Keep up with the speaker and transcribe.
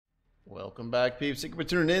Welcome back, peeps. Thank you for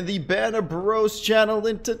tuning in the Banner Bros channel.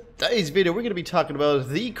 In today's video, we're going to be talking about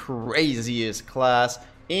the craziest class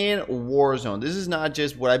in Warzone. This is not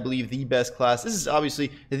just what I believe the best class. This is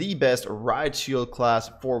obviously the best Riot Shield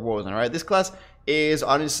class for Warzone. All right, this class is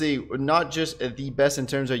honestly not just the best in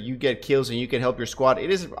terms of you get kills and you can help your squad. It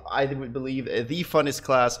is, I would believe, the funnest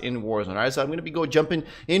class in Warzone. All right, so I'm going to be jumping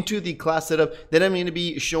into the class setup. Then I'm going to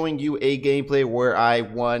be showing you a gameplay where I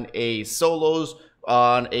won a solos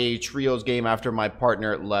on a trios game after my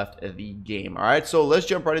partner left the game. All right, so let's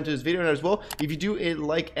jump right into this video. And as well, if you do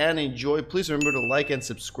like and enjoy, please remember to like and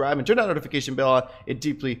subscribe and turn that notification bell on. It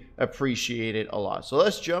deeply appreciate it a lot. So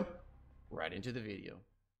let's jump right into the video.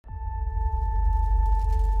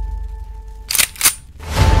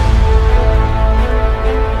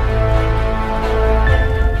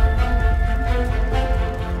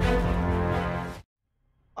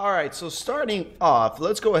 Alright, so starting off,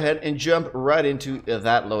 let's go ahead and jump right into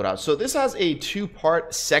that loadout. So this has a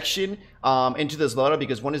two-part section into this loadout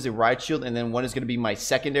because one is the Riot Shield and then one is going to be my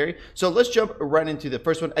secondary. So let's jump right into the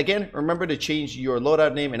first one. Again, remember to change your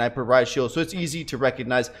loadout name, and I put Riot Shield, so it's easy to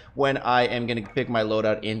recognize when I am going to pick my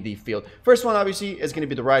loadout in the field. First one, obviously, is going to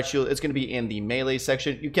be the Riot Shield. It's going to be in the melee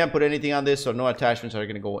section. You can't put anything on this, so no attachments are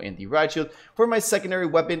going to go in the Riot Shield. For my secondary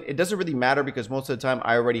weapon, it doesn't really matter because most of the time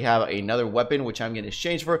I already have another weapon, which I'm going to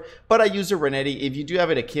exchange for, but I use a grenade. If you do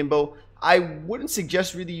have it akimbo, I wouldn't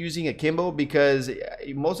suggest really using akimbo because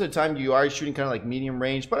most of the time you are shooting kind of like medium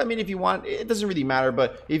range. But I mean, if you want, it doesn't really matter.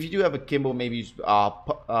 But if you do have akimbo, maybe slap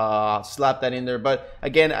that in there. But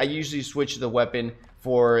again, I usually switch the weapon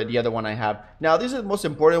for the other one I have. Now, these are the most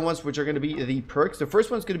important ones, which are going to be the perks. The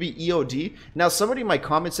first one's going to be EOD. Now, somebody in my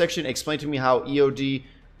comment section explained to me how EOD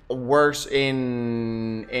works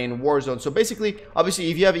in Warzone. So basically,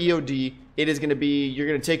 obviously, if you have EOD, it is going to be, you're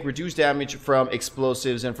going to take reduced damage from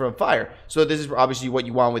explosives and from fire. So this is obviously what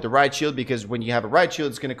you want with the Riot Shield, because when you have a Riot Shield,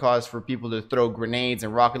 it's going to cause for people to throw grenades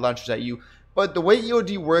and rocket launchers at you. But the way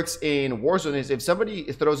EOD works in Warzone is if somebody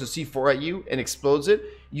throws a C4 at you and explodes it,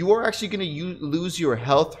 you are actually going to lose your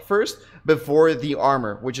health first before the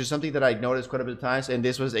armor, which is something that I noticed quite a bit of times. And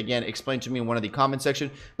this was, again, explained to me in one of the comment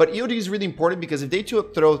section. But EOD is really important because if they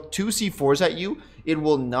throw two C4s at you, it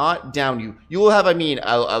will not down you. You will have, I mean,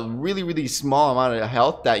 a really, really small amount of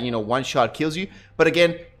health that, you know, one shot kills you. But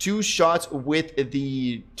again, two shots with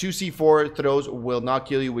the two C4 throws will not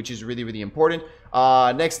kill you, which is really, really important.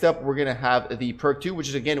 Next up, we're going to have the perk 2, which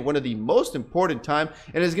is, again, one of the most important time,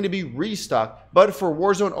 and it's going to be restock. But for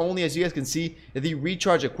Warzone only, as you guys can see, the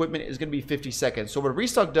recharge equipment is going to be 50 seconds. So what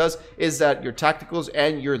restock does is that your tacticals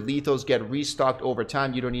and your lethals get restocked over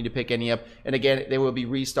time. You don't need to pick any up. And again, they will be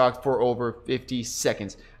restocked for over 50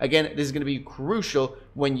 seconds. Again, this is going to be crucial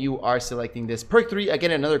when you are selecting this. Perk 3,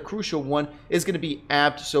 again, another crucial one, is going to be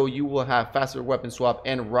amped, so you will have faster weapon swap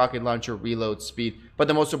and rocket launcher reload speed. But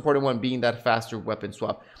the most important one being that faster weapon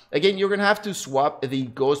swap. Again, you're going to have to swap the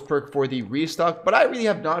ghost perk for the restock, but I really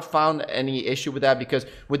have not found any issue with that because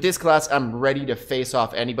with this class, I'm ready to face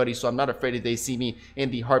off anybody, so I'm not afraid if they see me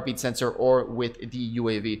in the heartbeat sensor or with the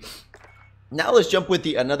UAV. Now let's jump with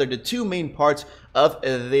the two main parts of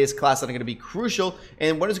this class that are going to be crucial,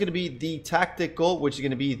 and one is going to be the tactical, which is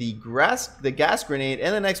going to be the gas grenade,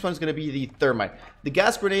 and the next one is going to be the thermite. The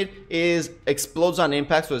gas grenade explodes on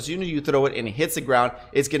impact, so as soon as you throw it and it hits the ground,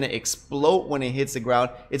 it's going to explode when it hits the ground.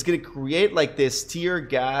 It's going to create like this tear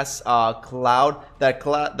gas cloud.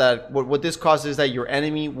 What this causes is that your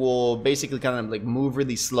enemy will basically kind of like move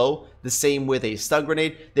really slow. The same with a stun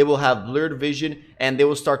grenade. They will have blurred vision and they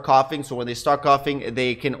will start coughing. So when they start coughing,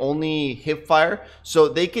 they can only hip fire. So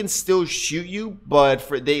they can still shoot you, but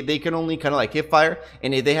they can only kind of like hip fire.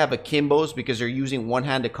 And if they have akimbos, because they're using one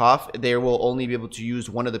hand to cough, they will only be able to use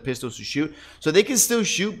one of the pistols to shoot. So they can still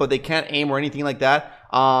shoot, but they can't aim or anything like that.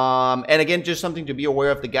 And again, just something to be aware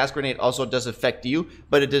of, the gas grenade also does affect you,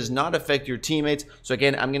 but it does not affect your teammates. So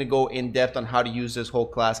again, I'm going to go in depth on how to use this whole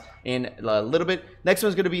class in a little bit. Next one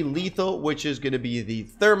is going to be lethal, which is going to be the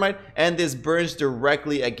thermite, and this burns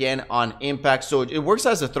directly again on impact. So it works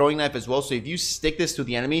as a throwing knife as well. So if you stick this to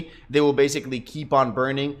the enemy, they will basically keep on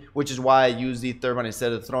burning, which is why I use the thermite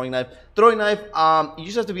instead of the throwing knife. Throwing knife, you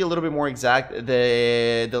just have to be a little bit more exact.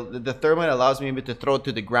 The thermite allows me to throw it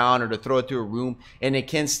to the ground or to throw it to a room, and it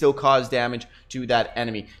can still cause damage to that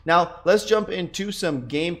enemy. Now, let's jump into some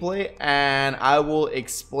gameplay, and I will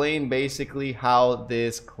explain basically how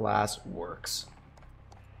this class works.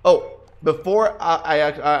 Oh, before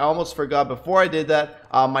I almost forgot, before I did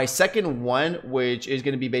that, my second one, which is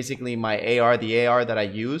going to be basically my AR, the AR that I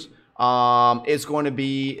use, It's going to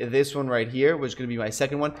be this one right here, which is going to be my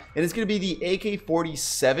second one. And it's going to be the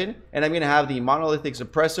AK-47. And I'm going to have the monolithic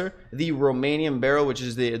suppressor. the Romanian barrel, which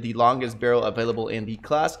is the longest barrel available in the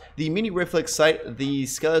class, the mini reflex sight, the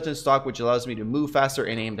skeleton stock, which allows me to move faster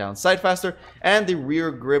and aim down sight faster, and the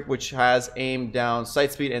rear grip, which has aim down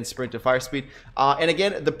sight speed and sprint to fire speed. And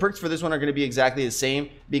again, the perks for this one are going to be exactly the same,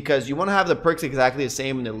 because you want to have the perks exactly the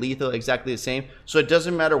same and the lethal exactly the same, so it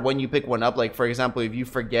doesn't matter when you pick one up. Like for example, if you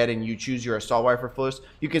forget and you choose your assault rifle first,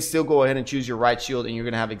 you can still go ahead and choose your Riot Shield and you're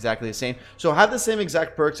going to have exactly the same. So have the same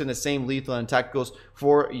exact perks and the same lethal and tacticals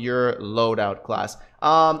for your loadout class.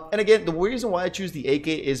 And again, the reason why I choose the AK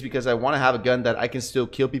is because I want to have a gun that I can still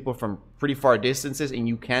kill people from pretty far distances, and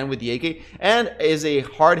you can with the AK, and is a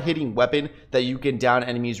hard-hitting weapon that you can down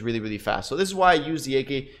enemies really, really fast. So this is why I use the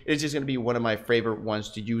AK. It's just going to be one of my favorite ones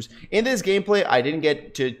to use. In this gameplay, I didn't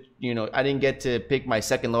get to pick my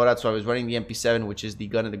second loadout, so I was running the MP7, which is the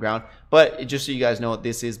gun in the ground. But just so you guys know,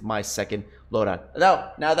 this is my second loadout.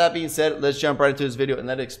 Now that being said, let's jump right into this video and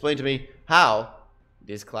let it explain to me how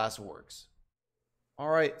this class works.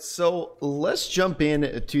 Alright, so let's jump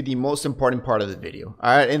in to the most important part of the video.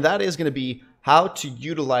 Alright, and that is going to be how to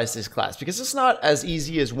utilize this class, because it's not as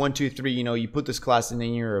easy as 1, 2, 3, you put this class and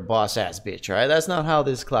then you're a boss ass bitch. Alright, that's not how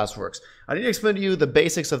this class works. I need to explain to you the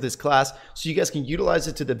basics of this class so you guys can utilize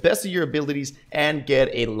it to the best of your abilities and get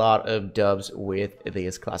a lot of dubs with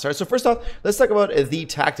this class. Alright, so first off, let's talk about the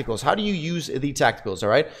tacticals. How do you use the tacticals?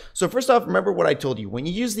 Alright, so first off, remember what I told you. When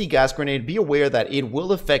you use the gas grenade, be aware that it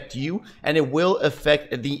will affect you and it will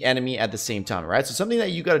affect the enemy at the same time. Alright, so something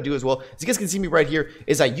that you got to do as well, as you guys can see me right here,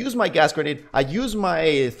 is I use my gas grenade, I use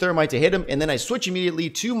my thermite to hit him, and then I switch immediately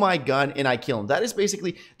to my gun and I kill him. That is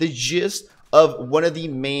basically the gist of one of the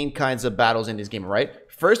main kinds of battles in this game, right?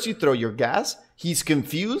 First, you throw your gas. He's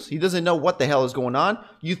confused. He doesn't know what the hell is going on.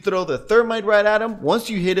 You throw the thermite right at him. Once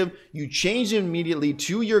you hit him, you change immediately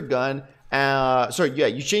to your gun.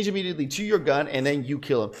 You change immediately to your gun and then you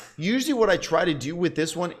kill him. Usually what I try to do with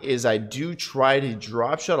this one is I do try to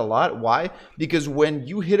drop shot a lot. Why? Because when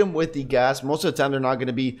you hit him with the gas, most of the time they're not going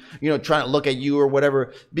to be, trying to look at you or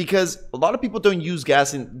whatever, because a lot of people don't use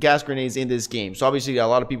gas grenades in this game. So obviously a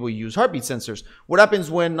lot of people use heartbeat sensors. What happens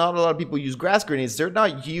when not a lot of people use gas grenades? They're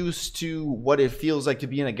not used to what it feels like to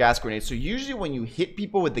be in a gas grenade. So usually when you hit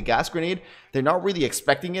people with the gas grenade, they're not really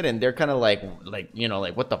expecting it, and they're kind of like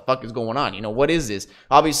what the fuck is going on? What is this?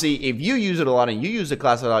 Obviously, if you use it a lot and you use the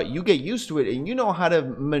class a lot, you get used to it and you know how to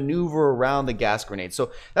maneuver around the gas grenade.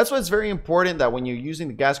 So that's why it's very important that when you're using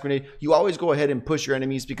the gas grenade, you always go ahead and push your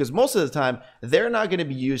enemies, because most of the time they're not going to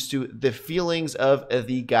be used to the feelings of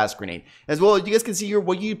the gas grenade. As well, you guys can see here,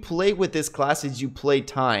 what you play with this class is you play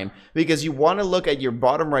time, because you want to look at your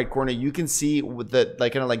bottom right corner. You can see with the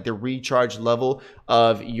the recharge level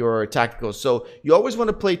of your tacticals. So you always want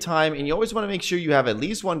to play time, and you always want to make sure you have at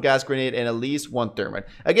least one gas grenade and at least one thermite.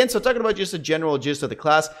 Again, so talking about just a general gist of the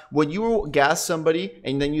class, when you gas somebody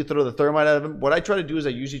and then you throw the thermite at them, what I try to do is I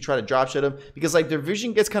usually try to drop shot them, because their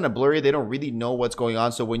vision gets kind of blurry. They don't really know what's going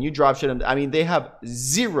on. So when you drop shot them, they have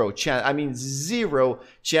zero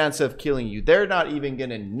chance of killing you. They're not even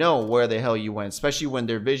gonna know where the hell you went, especially when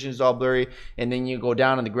their vision's all blurry, and then you go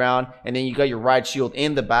down on the ground, and then you got your Riot Shield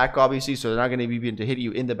in the back, obviously, so they're not gonna be able to hit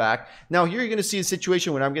you in the back. Now here you're gonna see a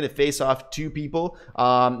situation when I'm gonna face off two people.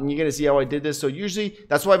 And you're gonna see how I did this. So usually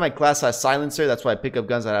that's why my class has silencer. That's why I pick up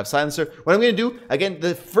guns that have silencer. What I'm gonna do, again,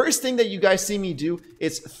 the first thing that you guys see me do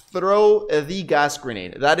is throw the gas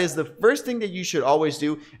grenade. That is the first thing that you should always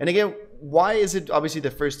do. And again, why is it obviously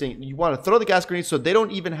the first thing? You want to throw the gas grenade so they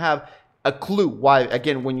don't even have a clue why.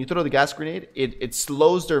 Again, when you throw the gas grenade, it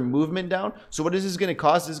slows their movement down. So what is this going to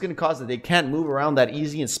cause? This is going to cause that they can't move around that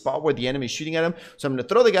easy and spot where the enemy is shooting at them. So I'm going to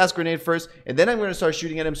throw the gas grenade first, and then I'm going to start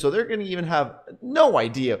shooting at them. So they're going to even have no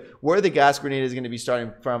idea where the gas grenade is going to be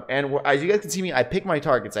starting from. And as you guys can see me, I pick my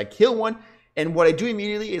targets. I kill one. And what I do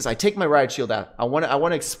immediately is I take my Riot Shield out. I want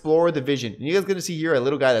to explore the vision. And you guys are going to see here a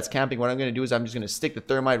little guy that's camping. What I'm going to do is I'm just going to stick the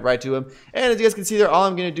thermite right to him. And as you guys can see there, all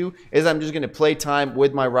I'm going to do is I'm just going to play time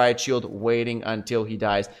with my Riot Shield, waiting until he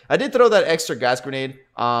dies. I did throw that extra gas grenade.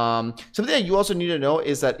 Something that you also need to know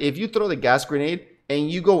is that if you throw the gas grenade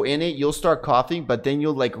and you go in it, you'll start coughing, but then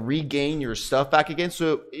you'll regain your stuff back again.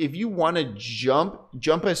 So if you want to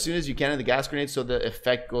jump as soon as you can in the gas grenade so the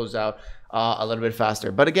effect goes out a little bit faster.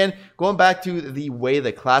 But again, going back to the way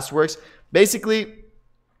the class works, basically,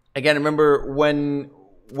 again, remember when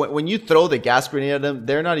you throw the gas grenade at them,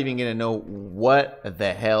 they're not even going to know what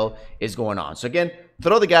the hell is going on. So again,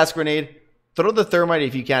 throw the gas grenade, throw the thermite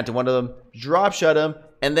if you can to one of them, drop shot them,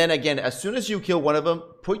 and then again, as soon as you kill one of them,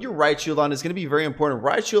 put your Riot Shield on. It's going to be very important.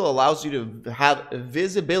 Riot Shield allows you to have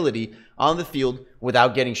visibility on the field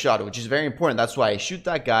without getting shot, which is very important. That's why I shoot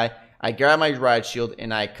that guy. I grab my Riot Shield,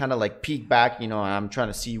 and I kind of like peek back, you know, I'm trying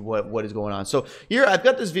to see what is going on. So here I've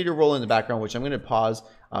got this video rolling in the background, which I'm going to pause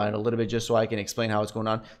in a little bit just so I can explain how it's going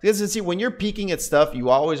on. Because you can see, when you're peeking at stuff, you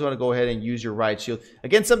always want to go ahead and use your Riot Shield.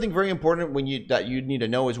 Again, something very important that you need to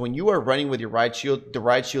know is when you are running with your Riot Shield, the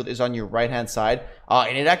Riot Shield is on your right-hand side,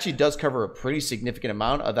 and it actually does cover a pretty significant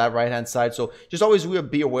amount of that right-hand side. So just always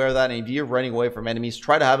be aware of that, and if you're running away from enemies,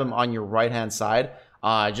 try to have them on your right-hand side.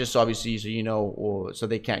 Just obviously so you know, so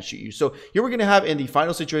they can't shoot you. So here we're going to have in the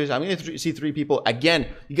final situation, I'm going to see 3 people. Again,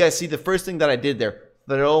 you guys see the first thing that I did there.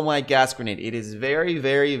 Throw my gas grenade. It is very,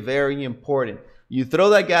 very, very important. You throw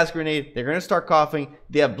that gas grenade, they're going to start coughing.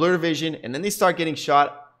 They have blurred vision, and then they start getting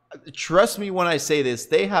shot. Trust me when I say this,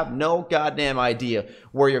 they have no goddamn idea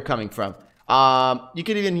where you're coming from. You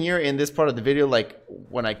can even hear in this part of the video, like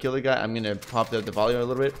when I kill the guy, I'm going to pop the volume a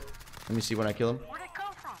little bit. Let me see when I kill him. Where'd it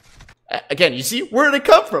come from? Again, you see, where did it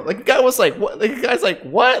come from? Like, the guy was like, what? Like, the guy's like,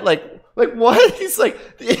 what? Like what? He's like,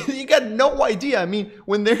 you got no idea. I mean,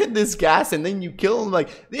 when they're in this gas and then you kill them,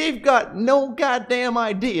 like, they've got no goddamn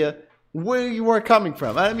idea where you are coming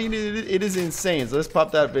from. I mean, it is insane. So let's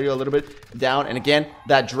pop that video a little bit down. And again,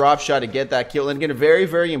 that drop shot to get that kill. And again, very,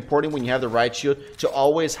 very important when you have the Riot Shield to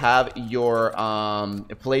always have your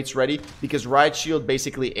plates ready, because Riot Shield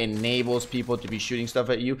basically enables people to be shooting stuff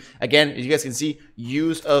at you. Again, as you guys can see,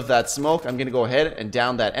 use of that smoke. I'm going to go ahead and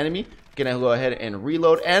down that enemy. Gonna go ahead and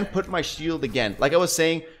reload and put my shield again. Like I was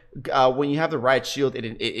saying, when you have the Riot Shield,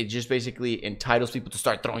 it just basically entitles people to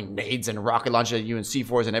start throwing nades and rocket launchers at you and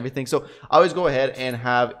C4s and everything. So I always go ahead and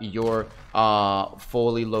have your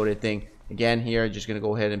fully loaded thing. Again, here, just gonna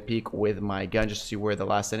go ahead and peek with my gun just to see where the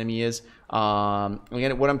last enemy is.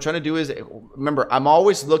 Again, what I'm trying to do is, remember, I'm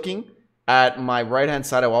always looking at my right hand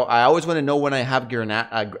side. I always want to know when I have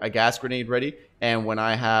a gas grenade ready and when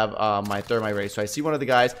I have my thermite ready. So I see one of the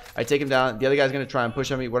guys, I take him down. The other guy's going to try and push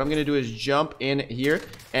on me. What I'm going to do is jump in here,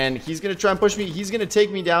 and he's going to try and push me. He's going to take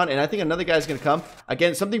me down, and I think another guy's going to come.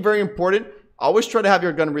 Again, something very important. Always try to have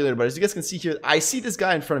your gun reloaded. But as you guys can see here, I see this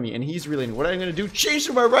guy in front of me, and he's reloading. What I'm going to do, change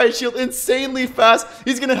to my Riot Shield insanely fast.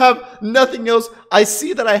 He's going to have nothing else. I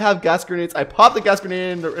see that I have gas grenades. I pop the gas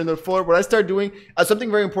grenade in the floor. What I start doing, something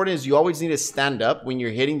very important is you always need to stand up when you're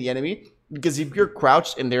hitting the enemy. Because if you're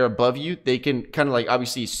crouched and they're above you, they can kind of like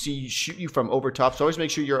obviously shoot you from over top. So always make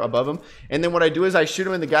sure you're above them. And then what I do is I shoot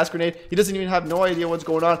him in the gas grenade. He doesn't even have no idea what's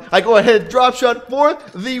going on. I go ahead, drop shot for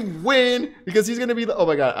the win, because he's going to be the... Oh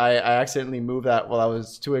my God, I accidentally moved that while I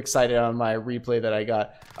was too excited on my replay that I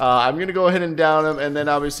got. I'm going to go ahead and down him. And then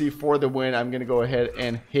obviously for the win, I'm going to go ahead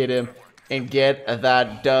and hit him and get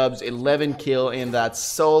that dubs 11 kill in that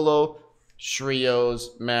solo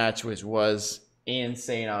trios match, which was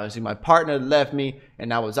insane. Obviously my partner left me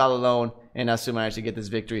and I was all alone, and I still managed to get this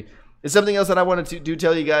victory. And something else that I wanted to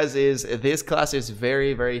tell you guys is this class is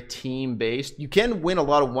very, very team based. You can win a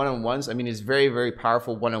lot of one-on-ones. I mean, it's very, very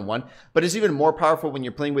powerful one-on-one, but it's even more powerful when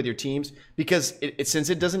you're playing with your teams, because since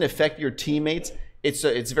it doesn't affect your teammates,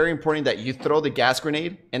 it's very important that you throw the gas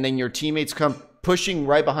grenade and then your teammates come pushing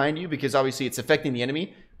right behind you, because obviously it's affecting the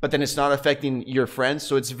enemy, but then it's not affecting your friends.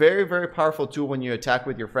 So it's very, very powerful tool when you attack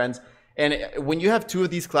with your friends. And when you have 2 of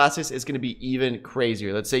these classes, it's going to be even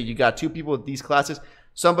crazier. Let's say you got 2 people with these classes.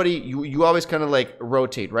 Somebody, you always kind of like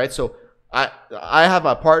rotate, right? So I have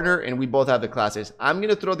a partner and we both have the classes. I'm going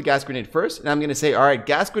to throw the gas grenade first, and I'm going to say, all right,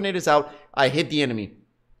 gas grenade is out. I hit the enemy.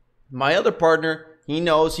 My other partner, he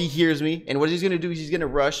knows, he hears me, and what he's going to do is he's going to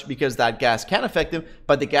rush, because that gas can affect him,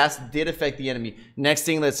 but the gas did affect the enemy. Next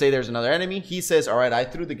thing, let's say there's another enemy. He says, all right, I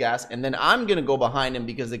threw the gas, and then I'm going to go behind him,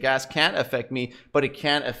 because the gas can't affect me, but it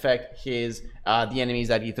can affect his the enemies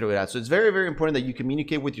that he threw it at. So it's very, very important that you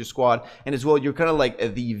communicate with your squad, and as well, you're kind of like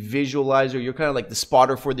the visualizer. You're kind of like the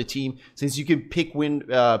spotter for the team, since you can pick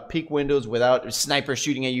windows without a sniper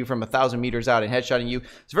shooting at you from 1,000 meters out and headshotting you.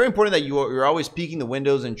 It's very important that you're always peeking the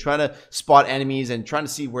windows and trying to spot enemies and trying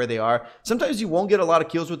to see where they are. Sometimes you won't get a lot of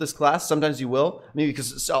kills with this class. Sometimes you will. I mean,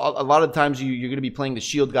 because a lot of times you're going to be playing the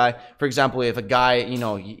shield guy. For example, if a guy, you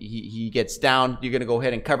know, he gets down, you're going to go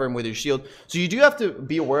ahead and cover him with your shield. So you do have to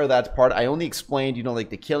be aware of that part. I only explained, you know, like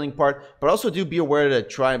the killing part, but also do be aware to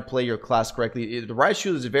try and play your class correctly. The Riot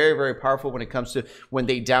Shield is very, very powerful when it comes to when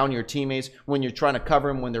they down your teammates, when you're trying to cover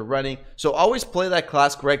them when they're running. So always play that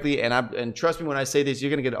class correctly, and trust me when I say this, you're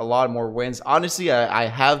going to get a lot more wins. Honestly, I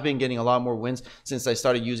have been getting a lot more wins since I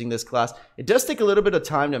started using this class. It does take a little bit of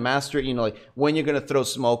time to master it, you know, like when you're going to throw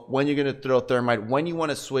smoke, when you're going to throw thermite, when you want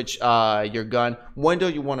to switch your gun, when do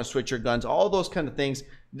you want to switch your guns, all those kind of things.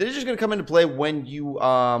 They're just going to come into play when you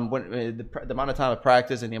the amount of time of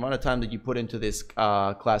practice and the amount of time that you put into this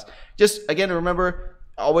class. Just again, remember,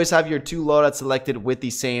 always have your 2 loadouts selected with the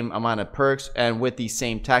same amount of perks and with the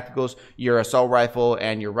same tacticals, your assault rifle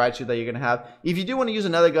and your riot shield that you're going to have. If you do want to use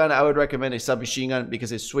another gun, I would recommend a submachine gun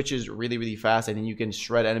because it switches really fast and then you can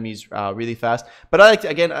shred enemies really fast. But I like to,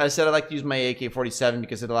 again, I said I like to use my AK-47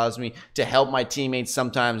 because it allows me to help my teammates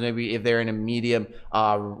sometimes, maybe if they're in a medium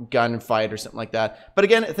gunfight or something like that. But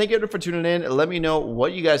again, thank you for tuning in. Let me know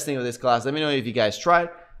what you guys think of this class. Let me know if you guys tried.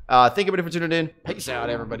 Thank you for tuning in. Peace out,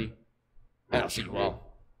 everybody. And I'll see you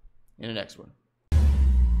all in the next one.